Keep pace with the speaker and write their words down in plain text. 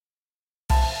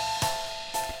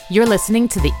You're listening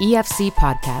to the EFC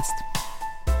Podcast.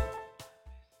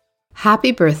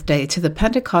 Happy birthday to the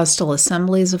Pentecostal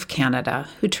Assemblies of Canada,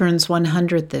 who turns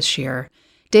 100 this year.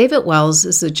 David Wells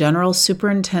is the General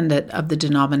Superintendent of the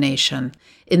denomination.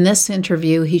 In this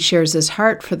interview, he shares his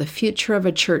heart for the future of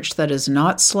a church that is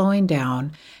not slowing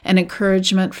down and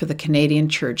encouragement for the Canadian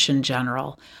church in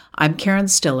general. I'm Karen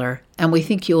Stiller, and we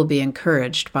think you will be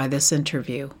encouraged by this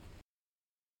interview.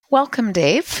 Welcome,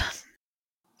 Dave.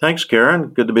 Thanks, Karen.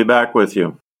 Good to be back with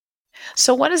you.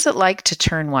 So what is it like to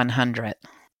turn 100?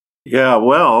 Yeah,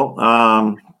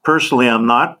 well, personally, I'm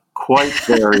not quite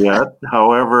there yet.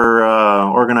 However,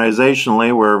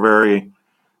 organizationally, we're very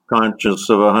conscious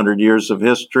of 100 years of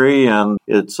history, and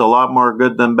it's a lot more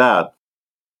good than bad.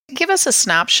 Give us a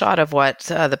snapshot of what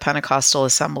the Pentecostal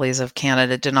Assemblies of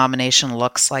Canada denomination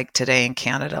looks like today in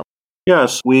Canada.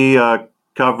 Yes, we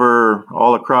cover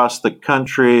all across the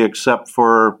country except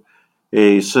for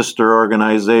a sister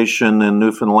organization in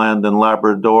Newfoundland and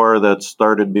Labrador that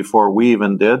started before we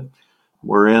even did.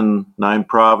 We're in 9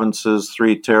 provinces,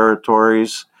 3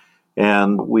 territories,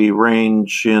 and we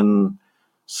range in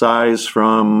size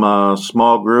from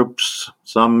small groups,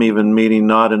 some even meeting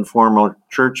not in formal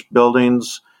church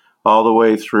buildings, all the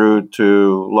way through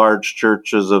to large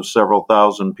churches of several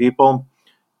thousand people.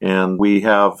 And we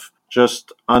have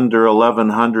just under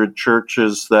 1,100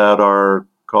 churches that are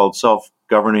called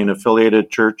self-governing affiliated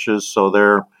churches, so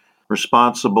they're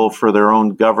responsible for their own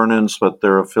governance, but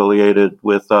they're affiliated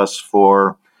with us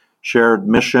for shared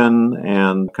mission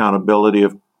and accountability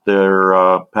of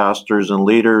their pastors and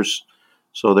leaders.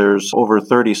 So there's over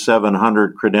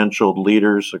 3,700 credentialed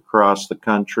leaders across the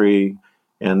country,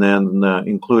 and then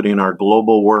including our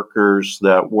global workers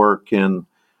that work in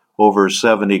over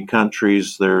 70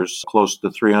 countries. There's close to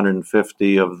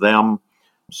 350 of them.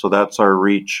 So that's our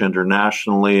reach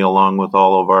internationally, along with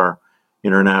all of our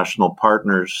international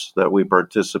partners that we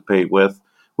participate with.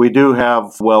 We do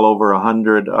have well over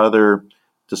 100 other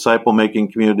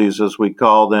disciple-making communities, as we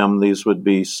call them. These would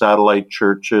be satellite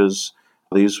churches.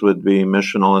 These would be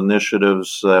missional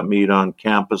initiatives that meet on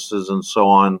campuses and so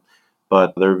on,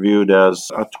 but they're viewed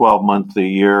as a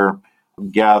 12-month-a-year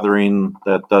gathering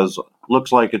that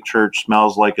looks like a church,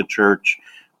 smells like a church,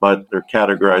 but they're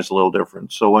categorized a little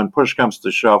different. So when push comes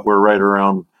to shove, we're right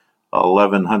around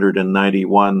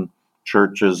 1,191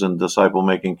 churches and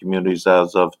disciple-making communities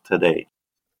as of today.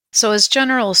 So as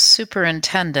General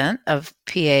Superintendent of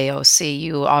PAOC,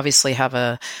 you obviously have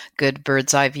a good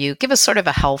bird's eye view. Give us sort of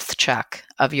a health check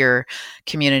of your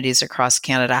communities across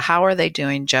Canada. How are they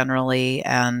doing generally,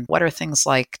 and what are things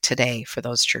like today for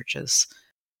those churches?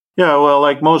 Yeah, well,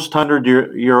 like most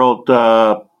 100-year-old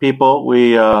people,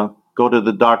 we go to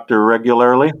the doctor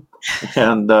regularly,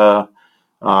 and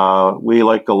we,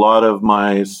 like a lot of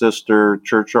my sister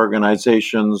church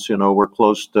organizations, we're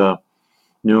close to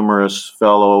numerous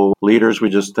fellow leaders. We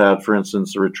just had, for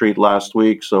instance, a retreat last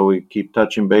week, so we keep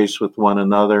touching base with one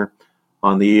another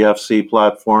on the EFC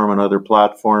platform and other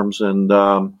platforms, and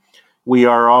we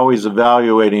are always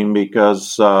evaluating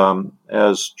because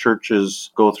as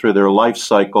churches go through their life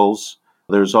cycles,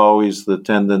 there's always the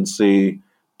tendency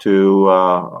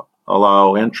to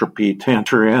allow entropy to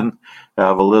enter in,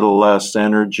 have a little less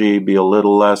energy, be a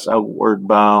little less outward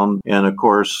bound. And of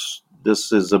course,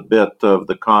 this is a bit of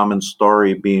the common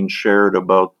story being shared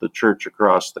about the church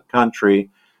across the country.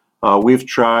 We've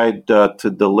tried to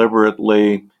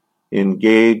deliberately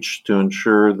engage to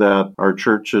ensure that our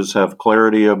churches have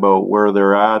clarity about where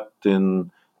they're at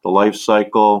in the life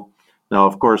cycle. Now,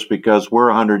 of course, because we're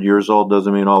 100 years old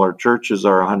doesn't mean all our churches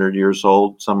are 100 years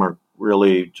old. Some are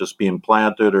really just being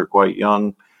planted or quite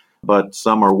young, but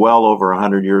some are well over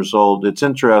 100 years old. It's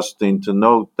interesting to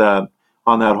note that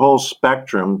on that whole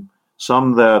spectrum,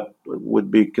 some that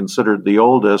would be considered the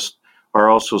oldest are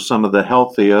also some of the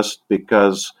healthiest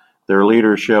because their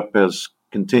leadership has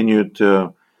continued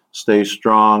to stay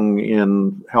strong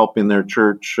in helping their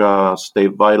church stay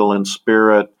vital in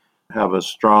spirit, have a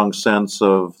strong sense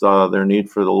of their need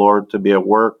for the Lord to be at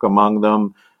work among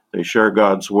them. They share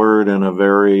God's word in a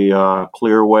very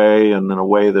clear way and in a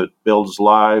way that builds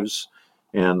lives.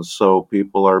 And so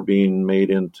people are being made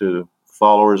into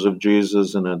followers of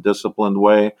Jesus in a disciplined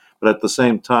way. But at the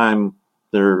same time,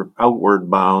 they're outward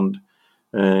bound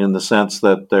in the sense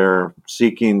that they're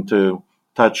seeking to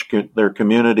touch their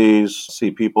communities,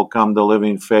 see people come to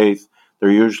living faith.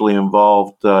 They're usually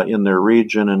involved in their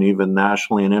region and even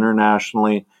nationally and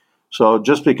internationally. So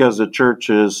just because a church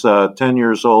is 10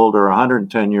 years old or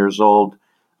 110 years old,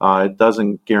 it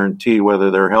doesn't guarantee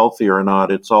whether they're healthy or not.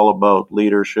 It's all about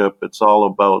leadership. It's all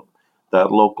about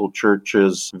that local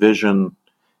church's vision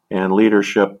and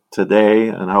leadership today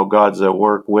and how God's at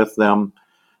work with them.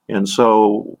 And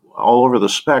so all over the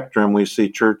spectrum, we see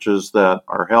churches that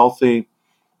are healthy,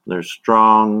 they're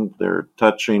strong, they're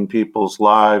touching people's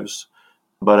lives.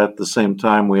 But at the same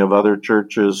time, we have other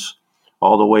churches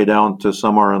all the way down to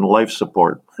some are on life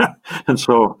support. And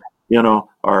so,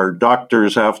 our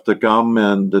doctors have to come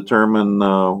and determine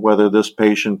whether this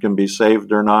patient can be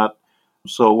saved or not.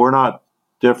 So we're not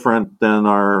different than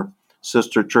our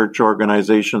sister church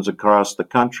organizations across the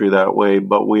country that way,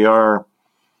 but we are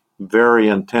very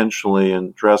intentionally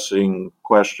addressing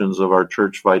questions of our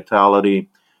church vitality.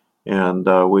 And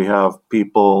we have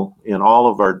people in all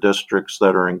of our districts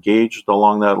that are engaged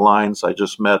along that lines. I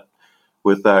just met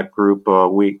with that group a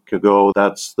week ago.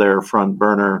 That's their front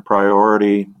burner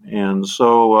priority. And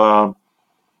so,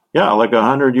 like a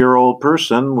 100-year-old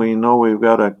person, we know we've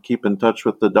got to keep in touch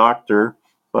with the doctor.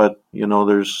 But,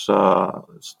 there's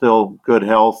still good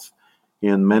health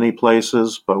in many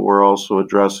places, but we're also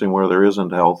addressing where there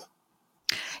isn't health.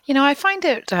 I find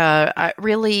it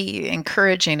really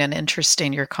encouraging and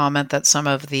interesting, your comment that some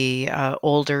of the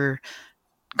older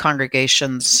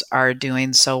congregations are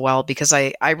doing so well, because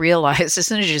I realized, as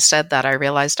soon as you said that, I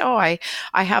realized, I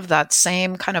have that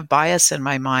same kind of bias in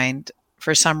my mind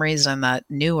for some reason, that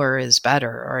newer is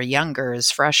better or younger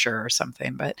is fresher or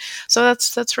something. But so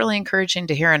that's really encouraging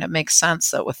to hear. And it makes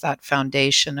sense that with that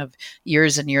foundation of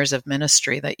years and years of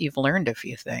ministry that you've learned a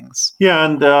few things. Yeah.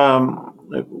 And,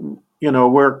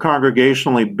 we're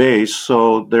congregationally based,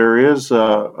 so there is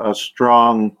a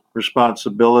strong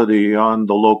responsibility on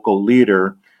the local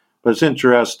leader. But it's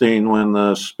interesting when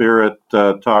the Spirit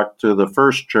talked to the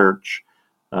first church,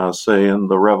 say in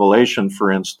the Revelation,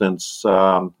 for instance,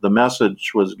 the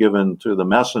message was given to the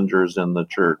messengers in the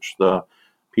church, the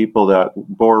people that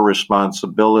bore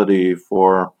responsibility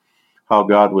for how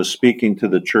God was speaking to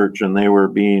the church, and they were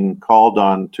being called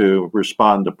on to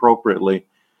respond appropriately.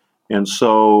 And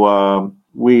so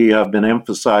we have been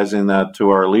emphasizing that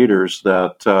to our leaders,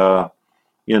 that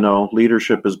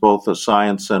leadership is both a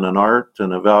science and an art,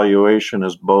 and evaluation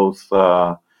is both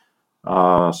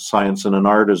science and an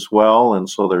art as well. And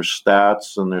so there's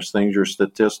stats and there's things your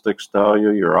statistics tell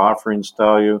you, your offerings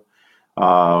tell you.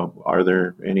 Are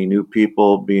there any new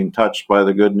people being touched by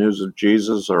the good news of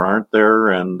Jesus, or aren't there?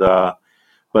 And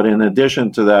but in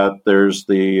addition to that, there's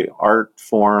the art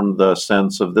form, the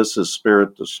sense of this is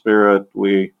spirit to spirit.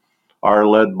 We are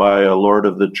led by a Lord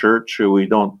of the church who we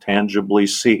don't tangibly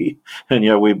see, and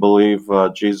yet we believe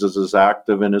Jesus is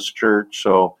active in his church.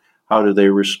 So how do they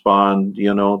respond,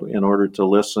 in order to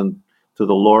listen to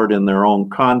the Lord in their own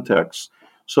context?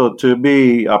 So to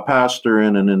be a pastor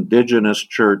in an indigenous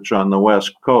church on the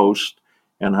West Coast,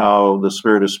 and how the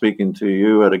Spirit is speaking to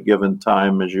you at a given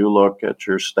time as you look at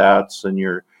your stats and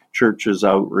your church's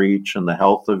outreach and the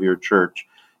health of your church,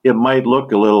 it might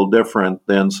look a little different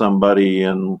than somebody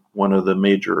in one of the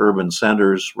major urban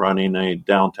centers running a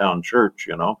downtown church,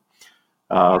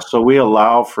 So we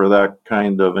allow for that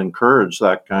kind of, encourage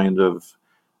that kind of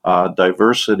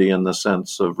diversity in the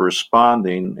sense of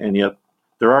responding, and yet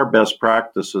there are best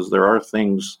practices. There are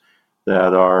things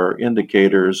that are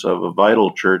indicators of a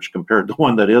vital church compared to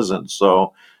one that isn't.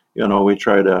 So, we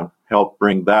try to help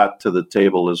bring that to the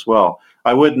table as well.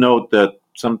 I would note that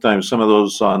sometimes some of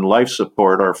those on life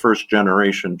support are first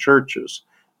generation churches.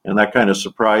 And that kind of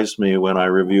surprised me when I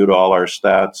reviewed all our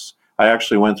stats. I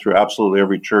actually went through absolutely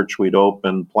every church we'd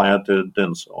opened, planted,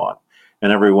 and so on,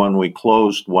 and every one we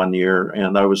closed one year.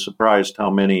 And I was surprised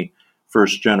how many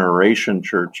first generation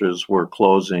churches were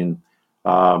closing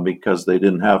because they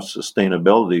didn't have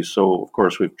sustainability. So, of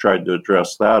course, we've tried to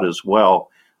address that as well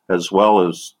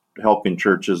as helping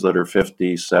churches that are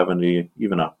 50, 70,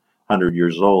 even 100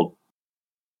 years old.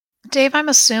 Dave, I'm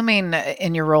assuming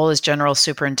in your role as general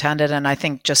superintendent, and I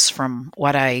think just from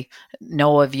what I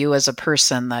know of you as a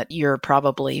person, that you're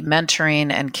probably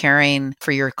mentoring and caring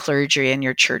for your clergy and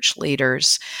your church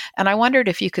leaders. And I wondered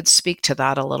if you could speak to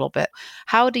that a little bit.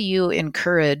 How do you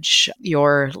encourage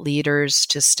your leaders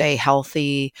to stay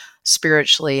healthy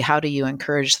spiritually? How do you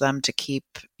encourage them to keep,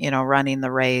 running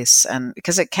the race? And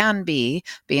because it can be,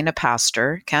 being a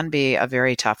pastor can be a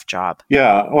very tough job.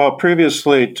 Yeah, well,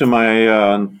 previously to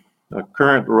my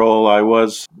current role, I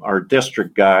was our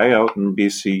district guy out in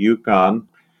BC Yukon.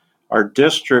 Our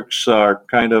districts are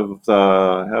kind of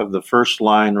have the first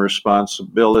line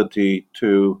responsibility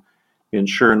to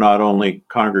ensure not only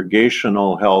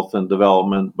congregational health and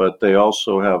development, but they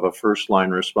also have a first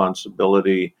line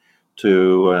responsibility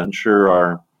to ensure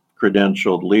our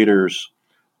credentialed leaders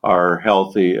are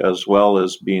healthy as well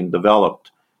as being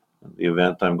developed. The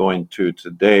event I'm going to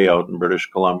today out in British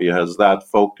Columbia has that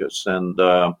focus. And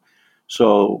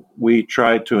so we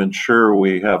try to ensure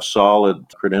we have solid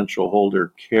credential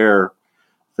holder care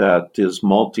that is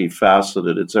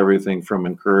multifaceted. It's everything from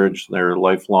encourage their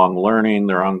lifelong learning,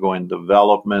 their ongoing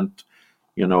development,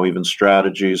 even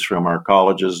strategies from our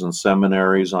colleges and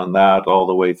seminaries on that, all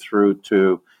the way through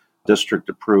to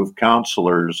district-approved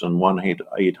counselors and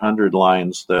 1-800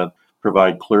 lines that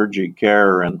provide clergy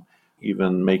care, and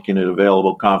even making it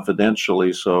available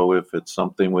confidentially. So if it's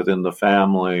something within the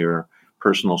family or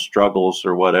personal struggles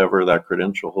or whatever, that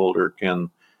credential holder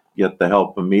can get the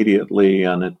help immediately,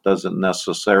 and it doesn't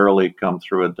necessarily come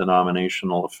through a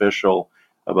denominational official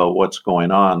about what's going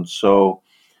on. So,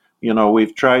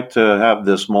 we've tried to have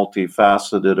this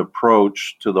multifaceted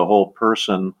approach to the whole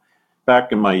person.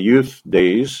 Back in my youth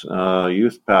days,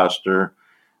 youth pastor,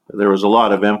 there was a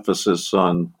lot of emphasis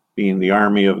on being the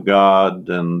army of God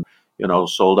and,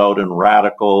 sold out and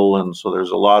radical. And so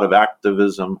there's a lot of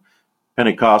activism.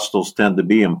 Pentecostals tend to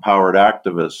be empowered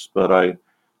activists, but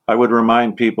I would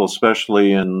remind people,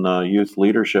 especially in youth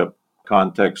leadership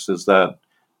context, is that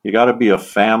you got to be a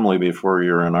family before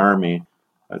you're an army.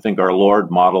 I think our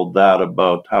Lord modeled that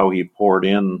about how he poured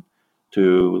in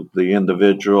to the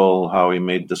individual, how he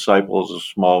made disciples of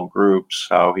small groups,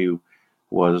 how he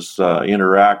was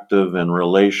interactive and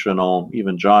relational.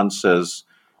 Even John says,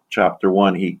 chapter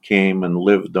 1, he came and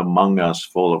lived among us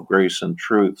full of grace and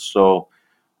truth. So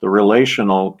the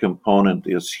relational component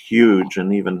is huge,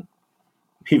 and even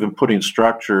putting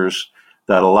structures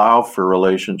that allow for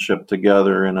relationship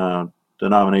together in a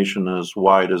denomination as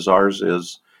wide as ours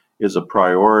is a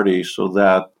priority, so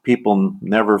that people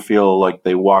never feel like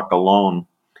they walk alone.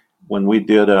 When we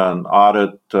did an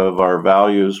audit of our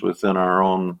values within our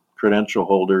own credential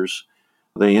holders,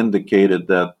 they indicated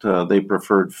that they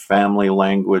preferred family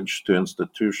language to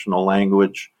institutional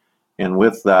language. And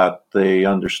with that, they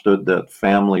understood that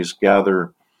families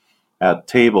gather at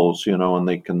tables, and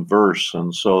they converse.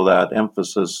 And so that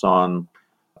emphasis on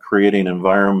creating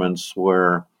environments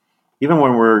where, even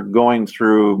when we're going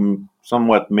through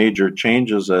somewhat major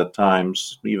changes at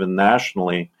times, even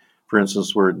nationally, for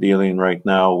instance, we're dealing right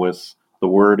now with the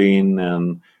wording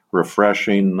and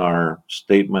refreshing our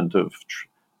statement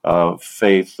of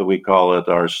faith, we call it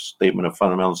our statement of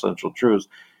fundamental essential truths.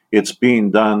 It's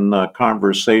being done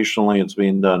conversationally, it's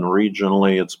being done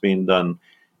regionally, it's being done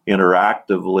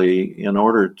interactively in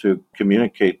order to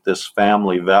communicate this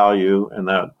family value, and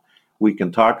that we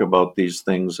can talk about these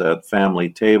things at family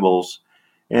tables.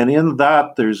 And in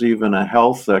that, there's even a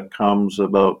health that comes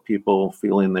about people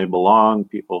feeling they belong,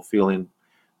 people feeling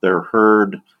they're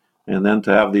heard, and then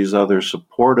to have these other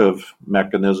supportive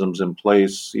mechanisms in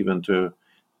place, even to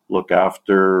look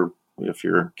after if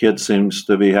your kid seems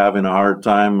to be having a hard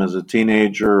time as a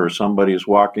teenager, or somebody's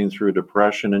walking through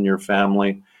depression in your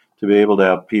family, to be able to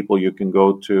have people you can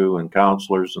go to and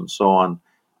counselors and so on.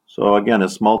 So again,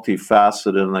 it's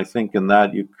multifaceted, and I think in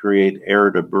that you create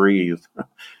air to breathe,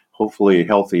 hopefully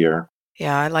healthier.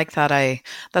 Yeah, I like that.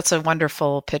 That's a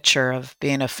wonderful picture of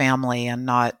being a family and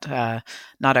not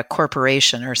a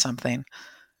corporation or something.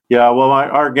 Yeah, well,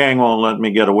 our gang won't let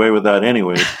me get away with that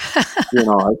anyway.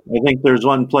 I think there's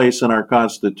one place in our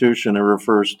Constitution that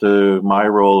refers to my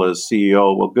role as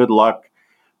CEO. Well, good luck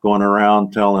going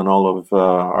around telling all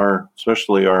of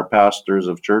especially our pastors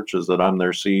of churches, that I'm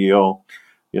their CEO.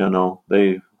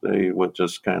 They would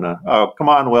just kind of, oh, come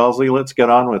on, Wellesley, let's get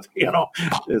on with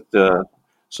it.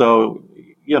 So,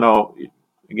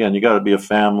 again, you got to be a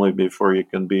family before you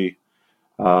can be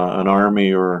an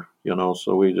army, or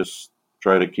so we just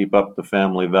try to keep up the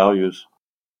family values.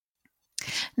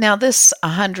 Now, this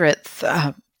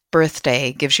 100th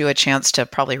birthday gives you a chance to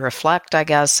probably reflect, I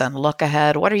guess, and look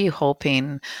ahead. What are you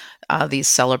hoping these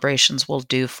celebrations will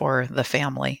do for the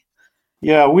family?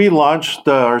 Yeah, we launched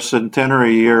our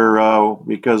centenary year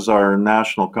because our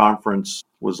national conference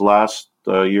was last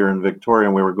year in Victoria,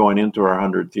 and we were going into our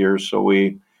 100th year. So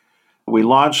we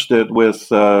launched it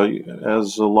with,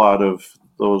 as a lot of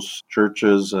those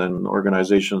churches and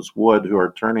organizations would, who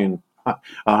are turning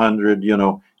 100,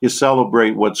 you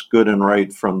celebrate what's good and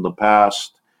right from the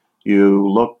past. You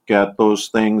look at those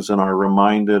things and are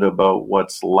reminded about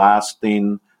what's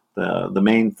lasting, the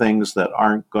main things that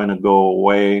aren't going to go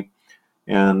away.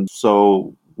 And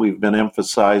so we've been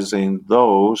emphasizing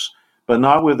those, but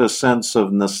not with a sense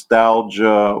of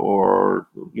nostalgia or,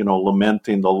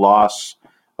 lamenting the loss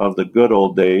of the good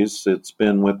old days. It's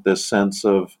been with this sense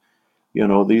of,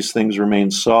 these things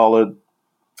remain solid.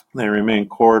 They remain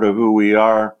core to who we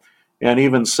are. And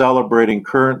even celebrating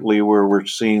currently where we're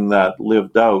seeing that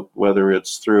lived out, whether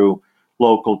it's through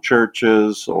local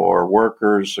churches or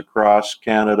workers across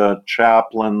Canada,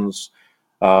 chaplains.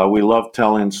 We love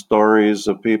telling stories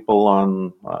of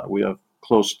people we have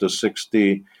close to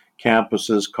 60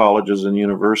 campuses, colleges, and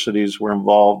universities we're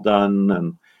involved in,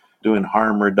 and doing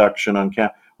harm reduction on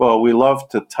campus. Well, we love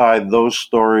to tie those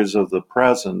stories of the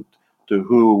present to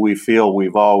who we feel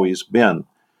we've always been.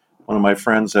 One of my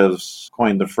friends has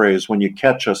coined the phrase, when you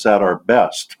catch us at our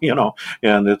best,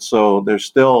 and it's so there's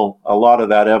still a lot of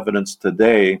that evidence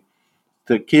today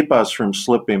to keep us from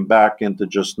slipping back into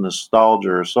just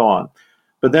nostalgia or so on.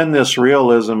 But then this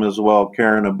realism as well,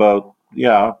 Karen, about,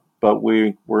 but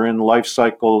we're in life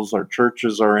cycles, our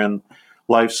churches are in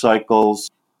life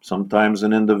cycles. Sometimes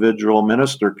an individual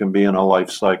minister can be in a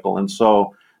life cycle. And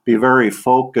so be very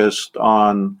focused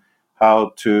on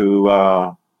how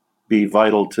to be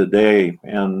vital today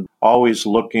and always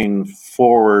looking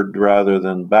forward rather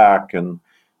than back, and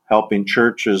helping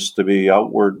churches to be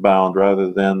outward bound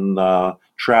rather than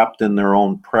trapped in their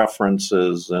own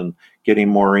preferences, and getting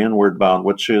more inward bound,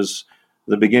 which is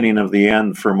the beginning of the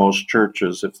end for most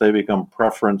churches. If they become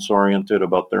preference oriented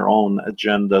about their own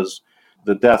agendas,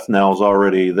 the death knell's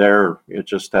already there. It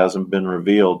just hasn't been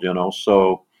revealed,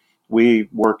 So we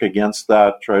work against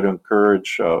that, try to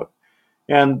encourage,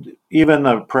 and even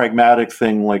a pragmatic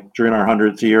thing, like during our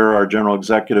 100th year, our general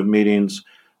executive meetings,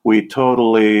 we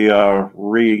totally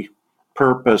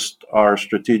repurposed our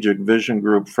strategic vision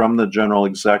group from the general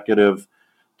executive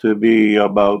to be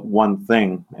about one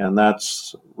thing, and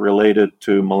that's related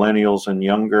to millennials and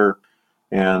younger,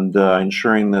 and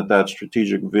ensuring that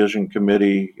strategic vision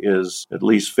committee is at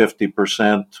least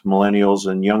 50% millennials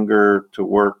and younger, to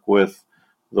work with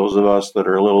those of us that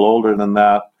are a little older than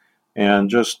that, and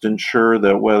just ensure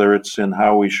that whether it's in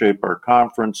how we shape our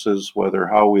conferences, whether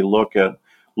how we look at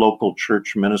local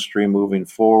church ministry moving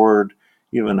forward,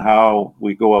 even how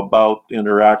we go about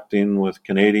interacting with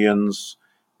Canadians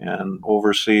and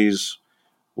overseas,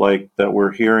 like that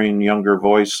we're hearing younger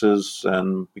voices,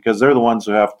 and because they're the ones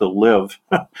who have to live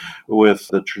with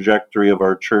the trajectory of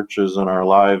our churches and our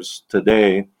lives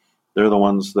today. They're the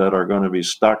ones that are going to be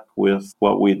stuck with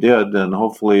what we did, and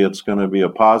hopefully it's going to be a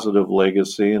positive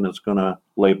legacy and it's going to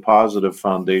lay positive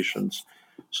foundations.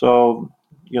 So,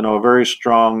 a very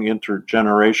strong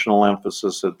intergenerational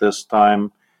emphasis at this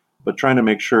time, but trying to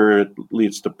make sure it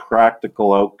leads to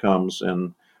practical outcomes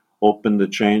and open to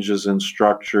changes in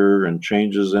structure and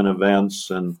changes in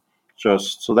events, and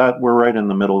just so that we're right in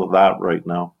the middle of that right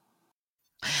now.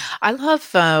 I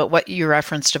love what you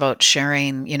referenced about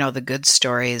sharing, the good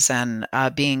stories and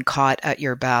being caught at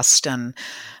your best. And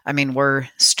I mean, we're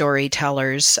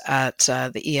storytellers at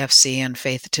the EFC and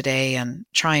Faith Today, and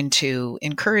trying to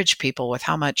encourage people with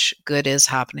how much good is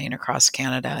happening across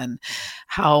Canada and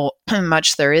how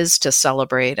much there is to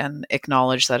celebrate and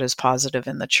acknowledge that is positive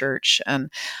in the church.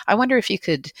 And I wonder if you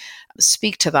could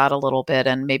speak to that a little bit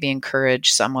and maybe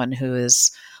encourage someone who is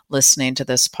listening to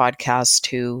this podcast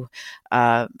who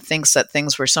thinks that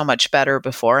things were so much better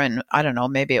before. And I don't know,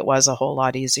 maybe it was a whole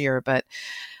lot easier, but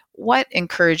what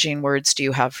encouraging words do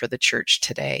you have for the church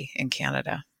today in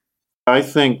Canada? I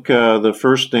think the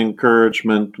first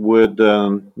encouragement would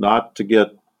not to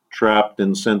get trapped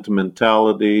in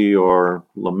sentimentality or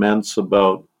laments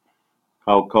about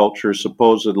how culture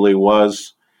supposedly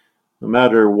was. No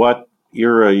matter what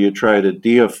era you try to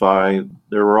deify,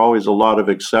 there were always a lot of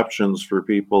exceptions for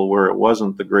people where it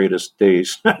wasn't the greatest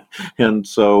days. And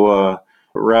so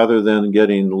rather than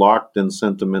getting locked in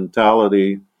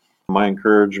sentimentality, my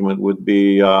encouragement would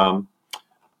be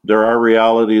there are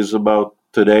realities about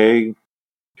today,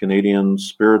 Canadian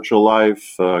spiritual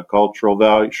life, cultural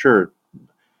value. Sure,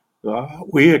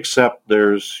 we accept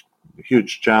there's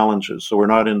huge challenges, so we're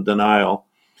not in denial.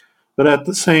 But at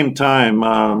the same time,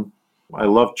 I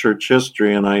love church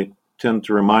history, and I tend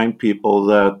to remind people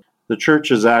that the church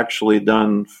has actually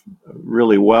done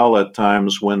really well at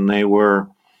times when they were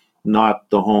not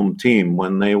the home team,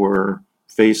 when they were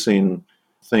facing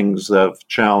things of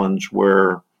challenge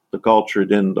where the culture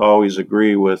didn't always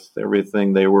agree with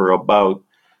everything they were about.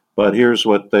 But here's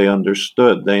what they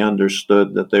understood. They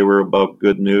understood that they were about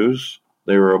good news.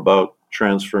 They were about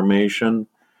transformation.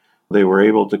 They were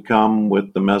able to come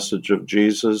with the message of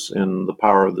Jesus and the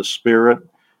power of the Spirit.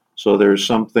 So there's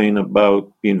something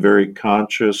about being very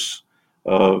conscious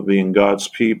of being God's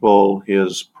people,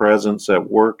 His presence at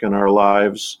work in our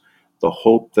lives, the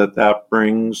hope that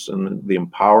brings, and the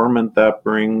empowerment that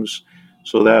brings,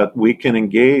 so that we can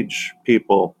engage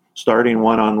people starting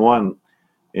one-on-one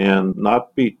and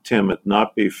not be timid,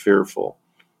 not be fearful.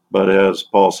 But as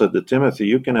Paul said to Timothy,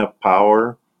 you can have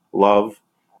power, love,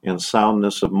 and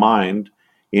soundness of mind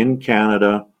in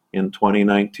Canada in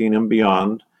 2019 and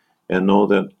beyond, and know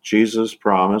that Jesus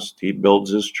promised He builds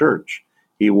His church.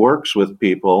 He works with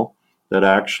people that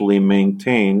actually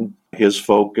maintain His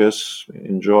focus,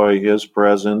 enjoy His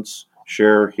presence,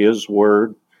 share His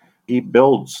word. He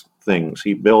builds things.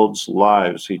 He builds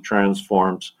lives. He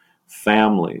transforms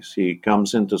families. He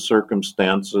comes into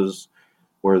circumstances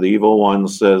where the evil one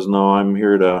says, no, I'm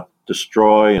here to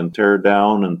destroy and tear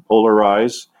down and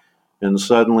polarize. And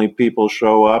suddenly people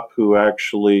show up who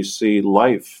actually see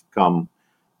life come,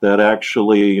 that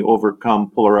actually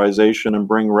overcome polarization and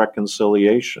bring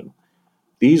reconciliation.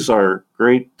 These are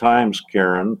great times,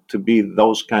 Karen, to be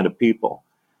those kind of people,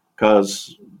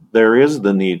 because there is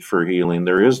the need for healing.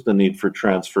 There is the need for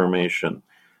transformation.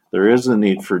 There is the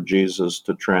need for Jesus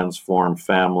to transform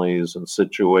families and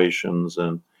situations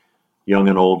and young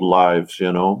and old lives,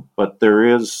 But there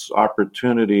is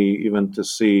opportunity even to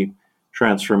see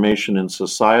transformation in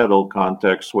societal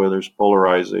contexts where there's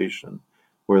polarization,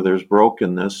 where there's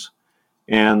brokenness.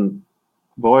 And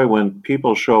boy, when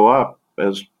people show up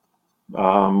as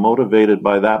motivated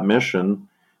by that mission,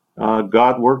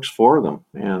 God works for them.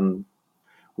 And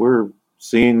we're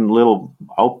seeing little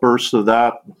outbursts of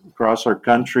that across our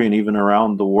country and even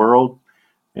around the world.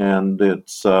 And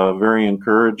it's very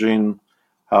encouraging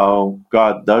how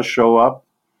God does show up.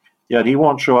 Yet he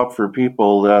won't show up for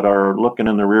people that are looking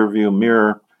in the rearview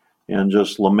mirror and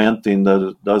just lamenting that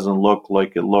it doesn't look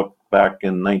like it looked back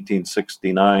in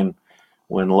 1969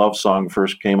 when Love Song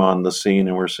first came on the scene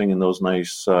and we're singing those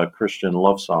nice Christian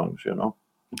love songs,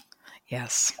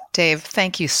 Yes. Dave,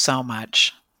 thank you so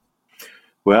much.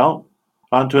 Well,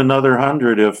 on to another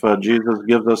 100 if Jesus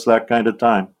gives us that kind of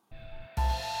time.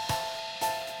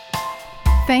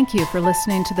 Thank you for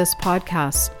listening to this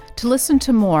podcast. To listen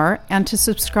to more and to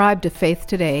subscribe to Faith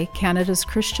Today, Canada's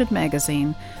Christian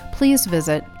magazine, please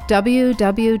visit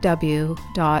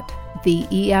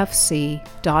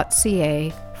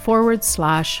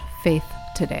www.theefc.ca/faith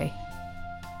today.